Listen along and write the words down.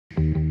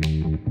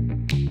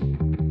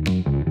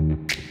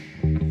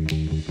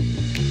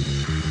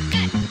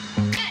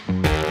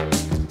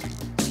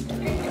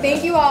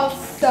Thank you all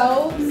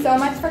so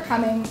much for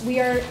coming.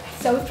 We are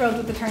so thrilled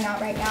with the turnout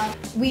right now.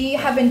 We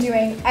have been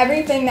doing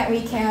everything that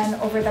we can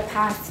over the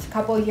past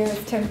couple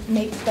years to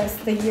make this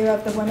the year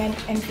of the women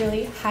and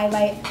really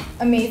highlight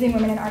amazing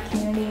women in our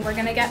community. We're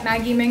gonna get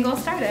Maggy Mingle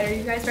started. Are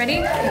you guys ready?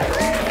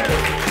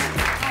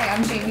 Hi,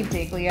 I'm Jamie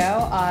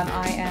Diglio.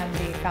 I am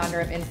the founder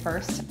of In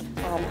First.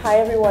 Hi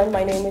everyone,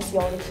 my name is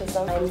Yoli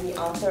Chisholm. I'm the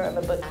author of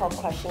a book called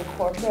Crushing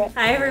Corporate.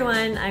 Hi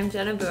everyone, I'm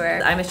Jenna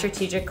Boer. I'm a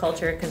strategic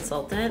culture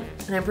consultant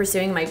and I'm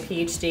pursuing my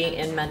PhD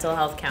in mental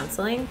health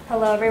counseling.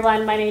 Hello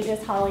everyone, my name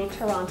is Holly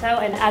Toronto,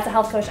 and as a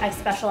health coach I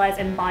specialize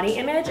in body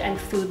image and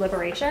food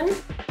liberation.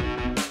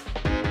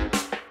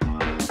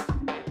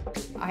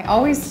 I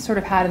always sort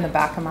of had in the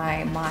back of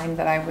my mind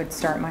that I would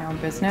start my own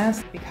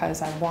business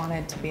because I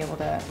wanted to be able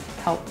to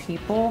help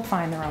people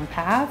find their own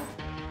path.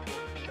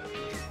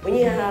 When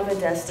you have a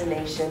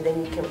destination,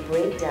 then you can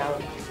break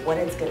down what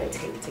it's going to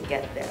take to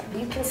get there.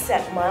 You can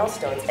set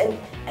milestones,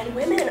 and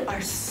women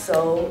are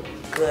so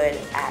good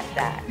at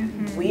that.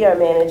 We are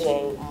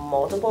managing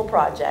multiple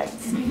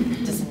projects.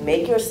 Just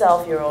make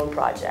yourself your own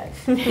project,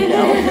 you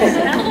know?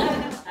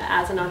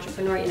 As an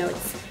entrepreneur, you know,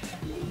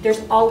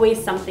 there's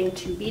always something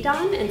to be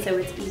done, and so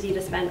it's easy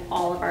to spend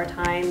all of our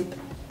time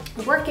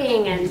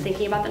working and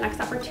thinking about the next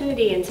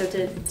opportunity, and so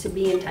to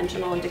be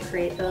intentional and to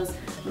create those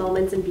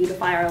moments and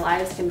beautify our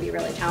lives can be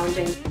really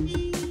challenging.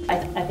 I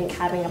think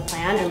having a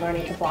plan and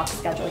learning to block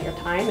schedule your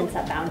time and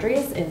set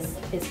boundaries is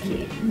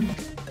key.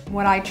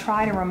 What I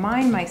try to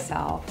remind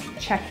myself,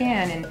 check in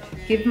and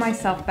give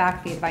myself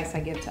back the advice I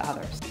give to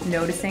others.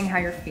 Noticing how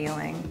you're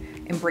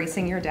feeling,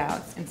 embracing your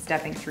doubts, and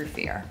stepping through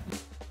fear.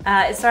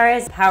 As far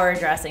as power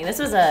dressing, this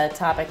was a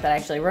topic that I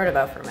actually wrote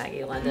about for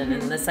Maggie London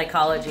and the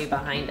psychology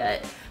behind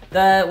it.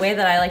 The way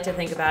that I like to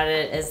think about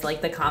it is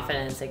like the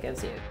confidence it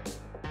gives you.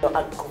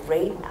 A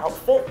great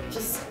outfit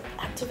just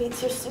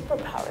activates your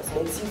superpowers,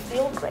 makes you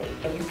feel great.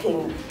 And you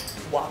can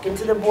walk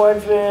into the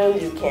boardroom,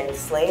 you can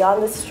slay on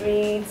the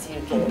streets,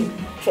 you can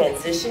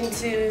transition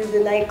to the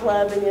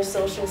nightclub in your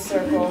social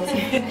circles.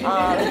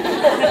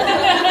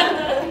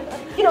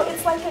 You know,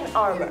 it's like an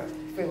armor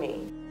for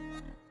me.